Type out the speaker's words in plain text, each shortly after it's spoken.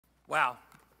Wow.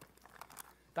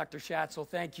 Dr. Schatzel,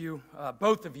 thank you,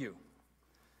 both of you.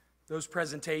 Those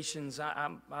presentations,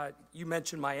 you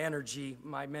mentioned my energy.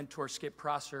 My mentor, Skip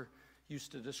Prosser,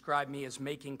 used to describe me as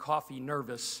making coffee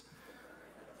nervous.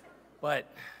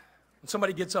 But when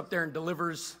somebody gets up there and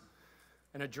delivers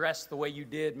an address the way you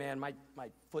did, man, my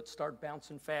foot started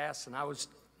bouncing fast, and I was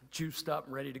juiced up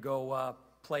and ready to go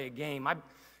play a game.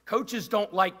 Coaches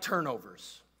don't like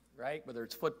turnovers, right? Whether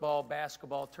it's football,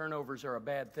 basketball, turnovers are a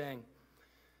bad thing.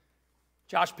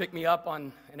 Josh picked me up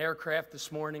on an aircraft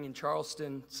this morning in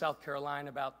Charleston, South Carolina,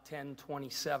 about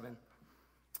 10:27,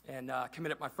 and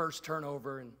committed my first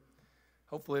turnover, and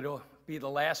hopefully it'll be the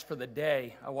last for the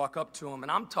day. I walk up to him,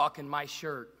 and I'm talking my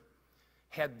shirt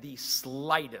had the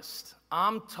slightest,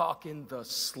 I'm talking the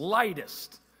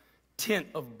slightest tint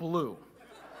of blue.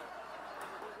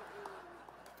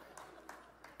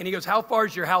 And he goes, "How far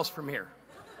is your house from here?"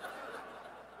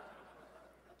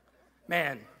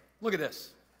 Man, look at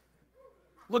this.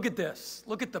 Look at this.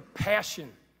 Look at the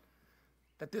passion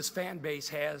that this fan base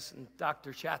has. And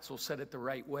Dr. Schatzel said it the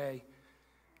right way.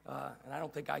 And I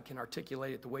don't think I can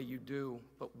articulate it the way you do,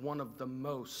 but one of the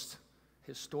most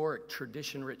historic,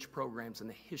 tradition-rich programs in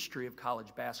the history of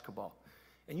college basketball.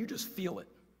 And you just feel it.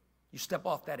 You step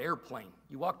off that airplane.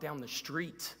 You walk down the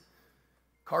street.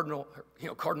 Cardinal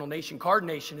Nation, Card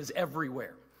Nation is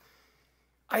everywhere.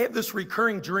 I have this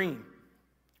recurring dream,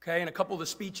 okay? In a couple of the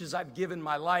speeches I've given in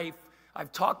my life,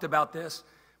 I've talked about this,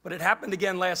 but it happened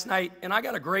again last night, and I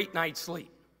got a great night's sleep.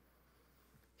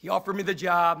 He offered me the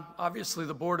job. Obviously,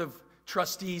 the Board of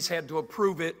Trustees had to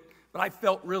approve it, but I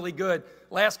felt really good.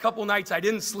 Last couple nights, I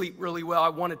didn't sleep really well. I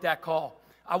wanted that call.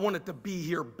 I wanted to be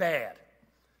here bad.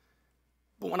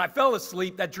 But when I fell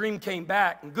asleep, that dream came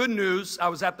back. And good news, I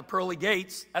was at the pearly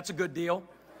gates. That's a good deal.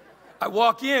 I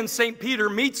walk in, St. Peter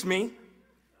meets me.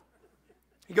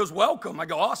 He goes, "Welcome." I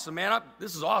go, "Awesome, man.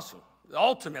 This is awesome. The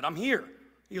ultimate. I'm here."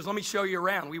 He goes, "Let me show you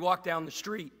around." We walk down the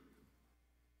street.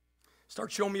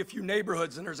 Start showing me a few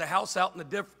neighborhoods, and there's a house out in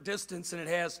the distance, and it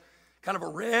has kind of a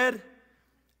red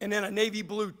and then a navy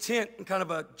blue tint and kind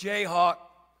of a Jayhawk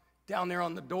down there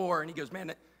on the door. And he goes,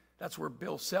 "Man, that's where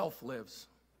Bill Self lives."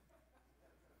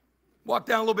 Walk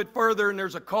down a little bit further, and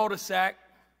there's a cul-de-sac,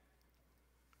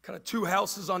 kind of two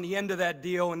houses on the end of that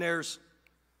deal, and there's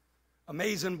a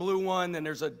maize and blue one, and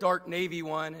there's a dark navy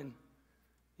one, and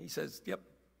he says, "Yep,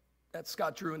 that's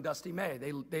Scott Drew and Dusty May.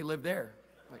 They live there."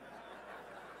 Like,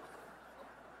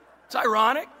 it's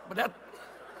ironic, but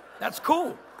that's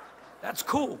cool. That's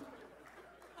cool.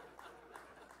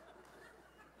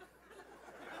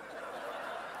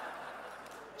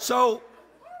 So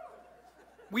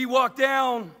we walk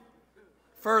down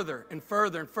further and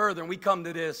further and further, and we come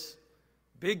to this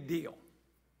big deal.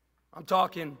 I'm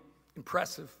talking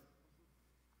impressive.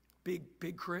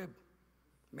 Big crib,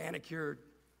 manicured,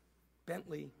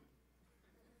 Bentley.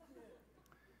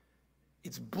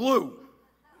 It's blue.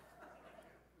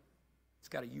 It's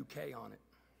got a UK on it.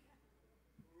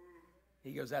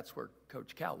 He goes, "That's where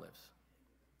Coach Cal lives."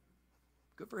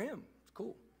 Good for him. It's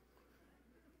cool.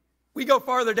 We go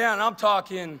farther down, and I'm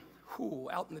talking,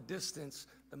 out in the distance,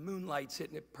 the moonlight's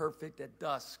hitting it perfect at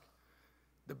dusk.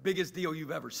 The biggest deal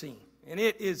you've ever seen. And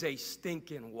it is a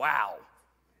stinking wow.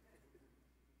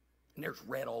 And there's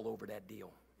red all over that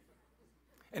deal.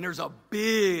 And there's a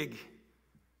big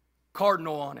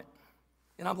cardinal on it.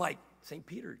 And I'm like, "St.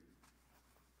 Peter,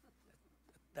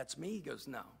 that's me?" He goes,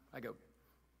 "No." I go,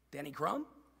 "Danny Crum?"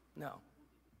 "No."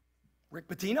 "Rick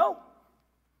Pitino?"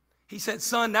 He said,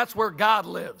 "Son, that's where God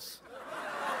lives."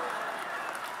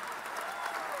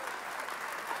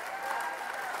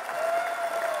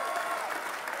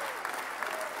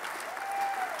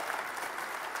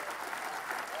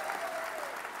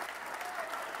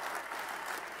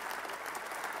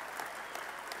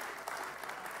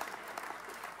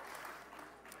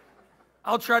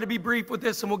 I'll try to be brief with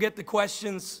this, and we'll get to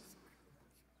questions.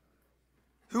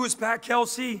 Who is Pat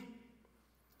Kelsey?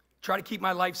 Try to keep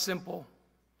my life simple.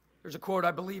 There's a quote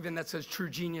I believe in that says, "True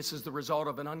genius is the result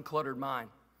of an uncluttered mind."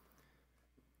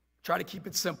 Try to keep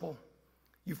it simple.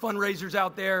 You fundraisers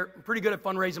out there, I'm pretty good at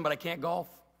fundraising, but I can't golf.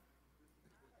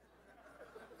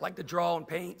 Like to draw and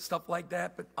paint, stuff like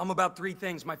that. But I'm about three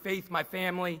things: my faith, my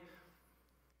family,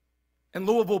 and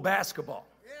Louisville basketball.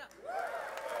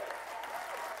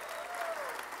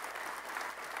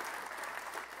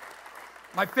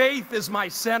 My faith is my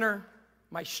center,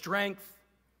 my strength.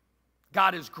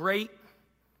 God is great.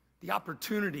 The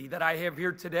opportunity that I have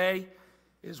here today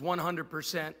is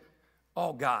 100%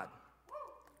 all God.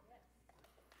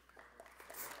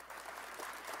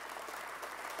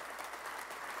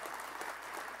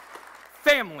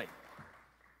 Family.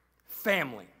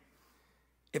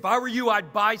 If I were you,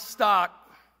 I'd buy stock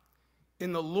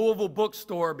in the Louisville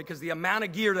bookstore, because the amount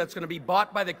of gear that's going to be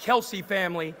bought by the Kelsey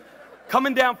family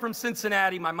coming down from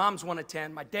Cincinnati. My mom's one of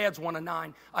 10. My dad's one of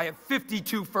 9. I have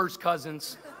 52 first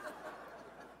cousins.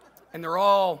 And they're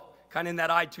all kind of in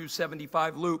that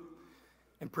I-275 loop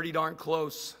and pretty darn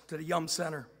close to the Yum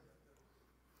Center.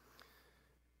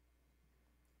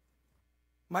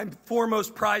 My 4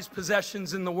 most prized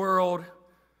possessions in the world: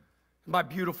 my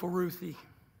beautiful Ruthie,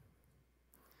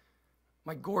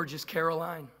 my gorgeous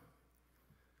Caroline,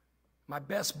 my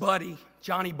best buddy,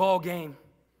 Johnny Ballgame.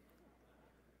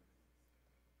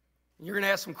 You're going to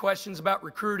ask some questions about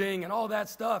recruiting and all that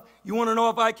stuff. You want to know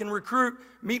if I can recruit?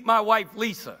 Meet my wife,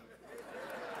 Lisa.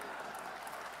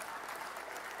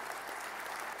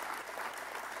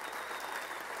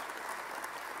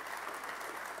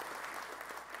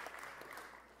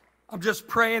 I'm just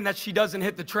praying that she doesn't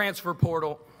hit the transfer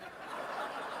portal.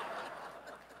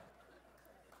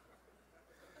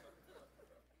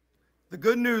 The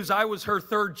good news, I was her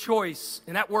 3rd choice,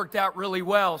 and that worked out really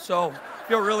well, so I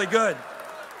feel really good.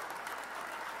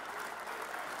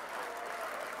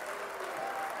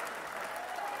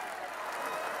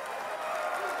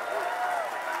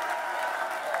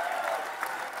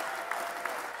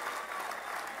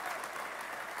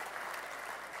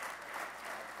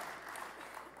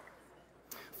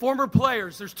 Former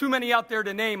players, there's too many out there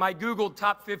to name. I Googled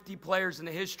top 50 players in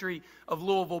the history of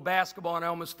Louisville basketball, and I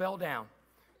almost fell down.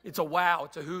 It's a wow,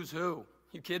 it's a who's who.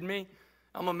 You kidding me?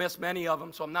 I'm going to miss many of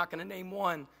them, so I'm not going to name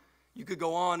one. You could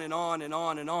go on and on and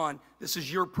on and on. This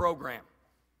is your program.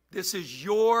 This is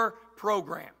your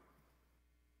program.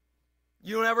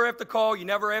 You don't ever have to call. You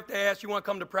never have to ask. You want to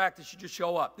come to practice, you just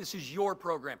show up. This is your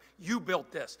program. You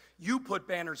built this. You put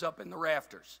banners up in the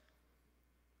rafters.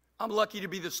 I'm lucky to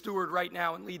be the steward right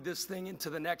now and lead this thing into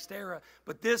the next era,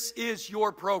 but this is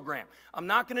your program. I'm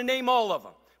not going to name all of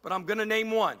them, but I'm going to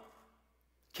name one.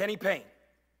 Kenny Payne.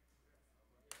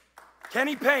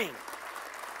 Kenny Payne.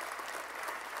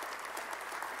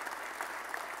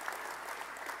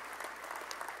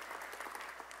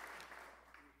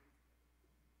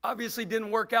 Obviously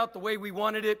didn't work out the way we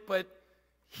wanted it, but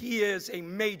he is a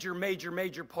major, major,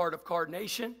 major part of Card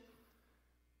Nation.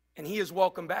 And he is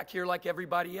welcome back here like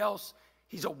everybody else.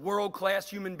 He's a world-class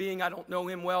human being. I don't know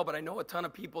him well, but I know a ton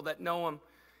of people that know him.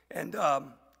 And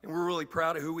we're really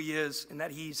proud of who he is and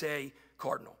that he's a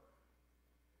Cardinal.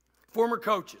 Former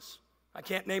coaches. I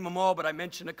can't name them all, but I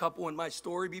mentioned a couple in my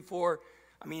story before.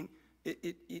 I mean,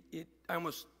 I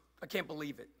can't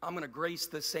believe it. I'm going to grace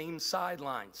the same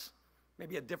sidelines,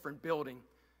 maybe a different building,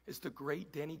 as the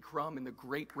great Denny Crum and the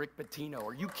great Rick Pitino.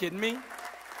 Are you kidding me?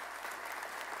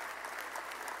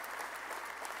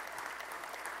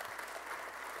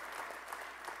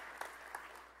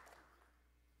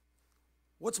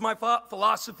 What's my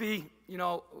philosophy? You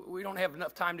know, we don't have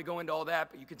enough time to go into all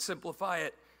that, but you can simplify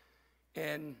it,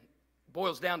 and it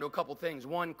boils down to a couple things.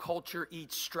 One, culture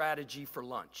eats strategy for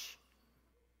lunch.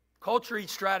 Culture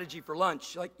eats strategy for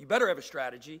lunch. Like, you better have a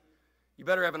strategy. You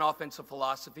better have an offensive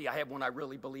philosophy. I have one I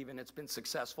really believe in. It's been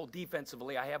successful.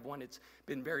 Defensively, I have one. It's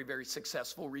been very, very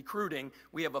successful. Recruiting,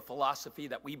 we have a philosophy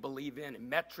that we believe in, and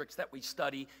metrics that we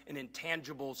study, and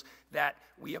intangibles that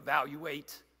we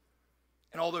evaluate.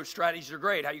 And all those strategies are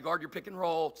great. How you guard your pick and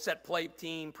roll, set play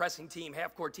team, pressing team,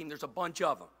 half-court team. There's a bunch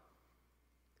of them.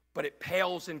 But it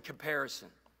pales in comparison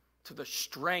to the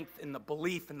strength and the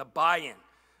belief and the buy-in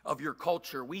of your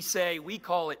culture. We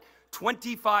call it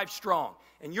 25 strong.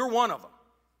 And you're one of them.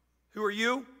 Who are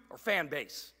you? Our fan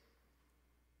base.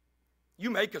 You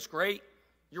make us great.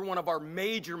 You're one of our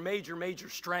major, major, major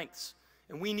strengths.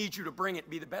 And we need you to bring it and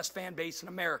be the best fan base in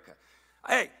America.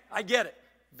 Hey, I get it.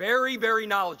 Very, very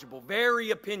knowledgeable,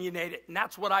 very opinionated, and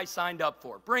that's what I signed up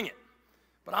for. Bring it.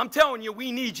 But I'm telling you,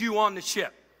 we need you on the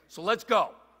ship. So let's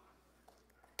go.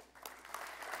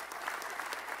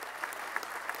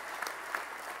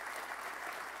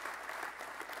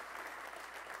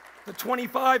 The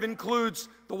 25 includes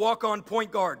the walk-on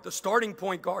point guard, the starting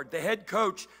point guard, the head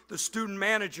coach, the student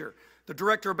manager, the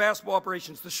director of basketball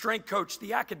operations, the strength coach,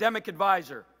 the academic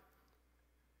advisor.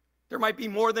 There might be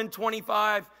more than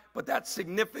 25, but that's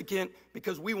significant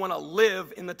because we want to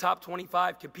live in the top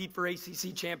 25, compete for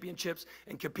ACC championships,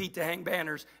 and compete to hang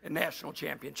banners and national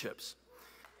championships.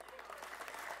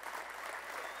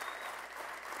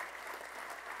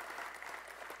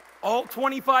 All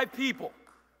 25 people.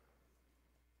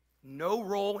 No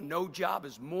role, no job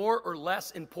is more or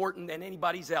less important than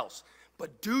anybody's else.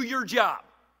 But do your job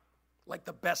like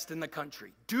the best in the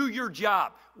country. Do your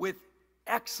job with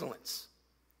excellence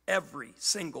every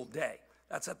single day.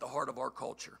 That's at the heart of our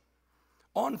culture.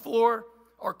 On floor,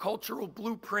 our cultural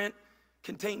blueprint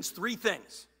contains three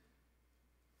things: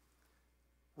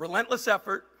 relentless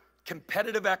effort,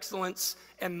 competitive excellence,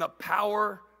 and the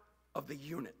power of the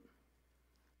unit.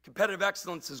 Competitive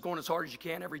excellence is going as hard as you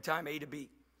can every time, A to B,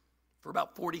 for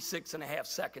about 46 and a half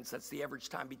seconds. That's the average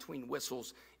time between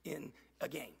whistles in a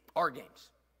game, our games.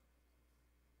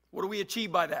 What do we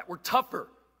achieve by that? We're tougher.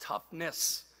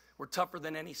 Toughness. We're tougher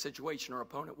than any situation our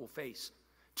opponent will face.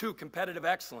 2, competitive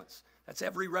excellence. That's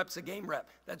every rep's a game rep.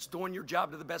 That's doing your job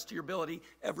to the best of your ability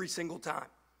every single time.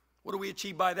 What do we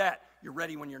achieve by that? You're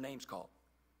ready when your name's called.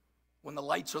 When the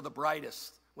lights are the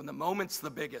brightest. When the moment's the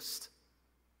biggest.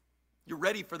 You're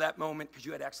ready for that moment because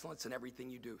you had excellence in everything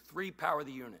you do. 3, power of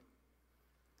the unit.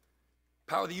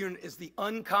 Power of the unit is the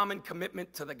uncommon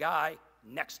commitment to the guy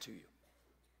next to you.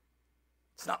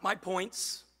 It's not my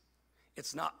points.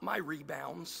 It's not my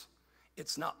rebounds.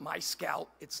 It's not my scout.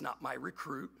 It's not my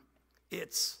recruit.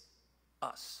 It's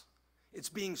us. It's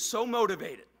being so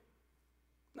motivated,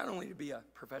 not only to be a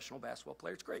professional basketball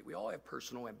player, it's great. We all have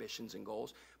personal ambitions and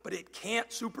goals, but it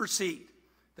can't supersede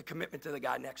the commitment to the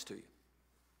guy next to you.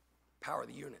 Power of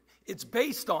the unit. It's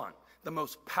based on the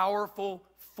most powerful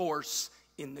force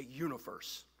in the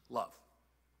universe, love.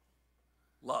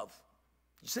 Love.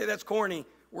 You say that's corny,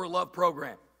 we're a love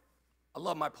program. I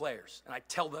love my players, and I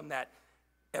tell them that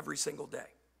every single day.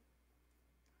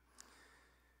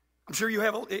 I'm sure you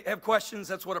have questions.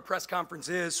 That's what a press conference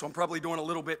is, so I'm probably doing a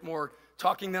little bit more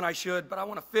talking than I should, but I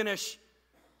want to finish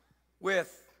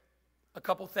with a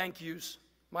couple thank yous.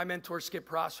 My mentor, Skip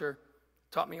Prosser,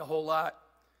 taught me a whole lot.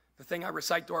 The thing I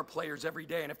recite to our players every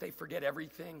day, and if they forget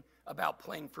everything about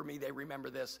playing for me, they remember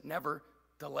this: never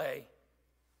delay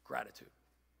gratitude.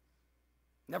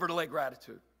 Never delay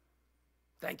gratitude.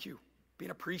 Thank you.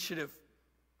 Being appreciative.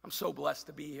 I'm so blessed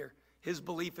to be here. His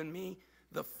belief in me,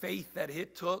 the faith that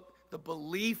it took, the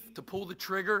belief to pull the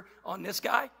trigger on this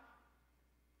guy.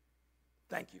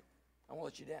 Thank you. I won't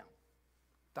let you down.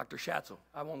 Dr. Schatzel,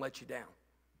 I won't let you down.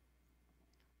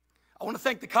 I want to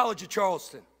thank the College of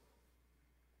Charleston.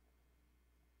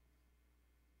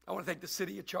 I want to thank the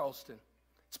city of Charleston.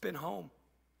 It's been home.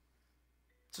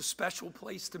 It's a special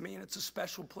place to me, and it's a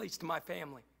special place to my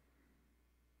family.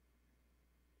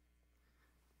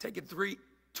 Taking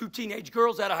two teenage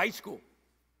girls out of high school.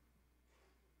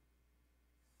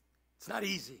 It's not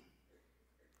easy.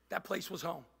 That place was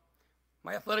home.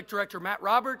 My athletic director, Matt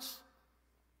Roberts,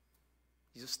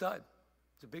 he's a stud.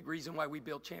 It's a big reason why we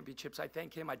built championships. I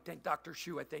thank him. I thank Dr.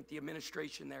 Shue. I thank the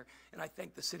administration there. And I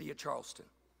thank the city of Charleston.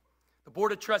 The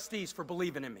Board of Trustees for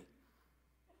believing in me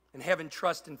and having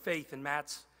trust and faith in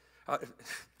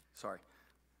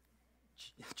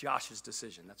Josh's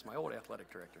decision. That's my old athletic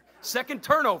director. Second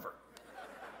turnover.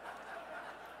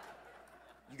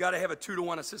 You got to have a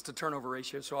 2-to-1 assist to turnover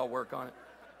ratio, so I'll work on it.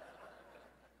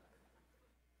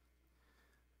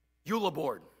 UofL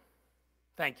Board,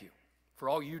 thank you for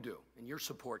all you do and your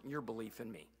support and your belief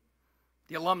in me.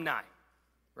 The alumni,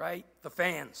 right? The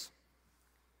fans.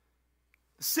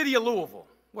 The city of Louisville,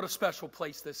 what a special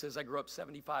place this is. I grew up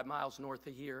 75 miles north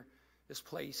of here. This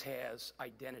place has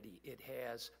identity. It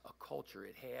has a culture.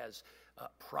 It has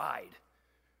pride.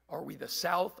 Are we the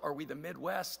South? Are we the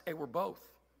Midwest? Hey, we're both.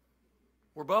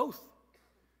 We're both.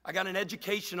 I got an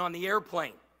education on the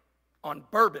airplane, on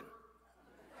bourbon.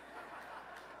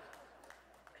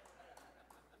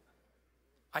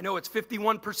 I know it's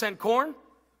 51% corn.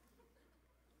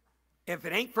 If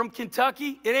it ain't from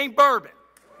Kentucky, it ain't bourbon.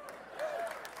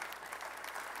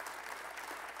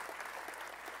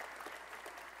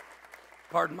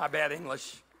 Pardon my bad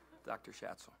English, Dr.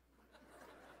 Schatzel.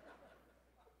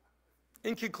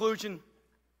 In conclusion,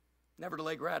 never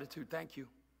delay gratitude. Thank you.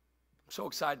 I'm so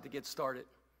excited to get started.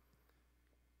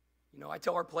 You know, I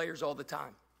tell our players all the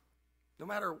time, no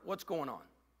matter what's going on,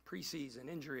 preseason,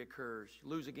 injury occurs, you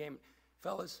lose a game,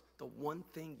 fellas, the one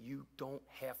thing you don't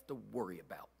have to worry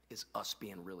about is us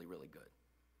being really, really good.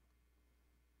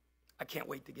 I can't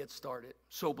wait to get started.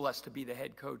 So blessed to be the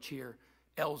head coach here.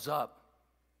 L's up.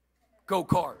 Go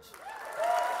Cards.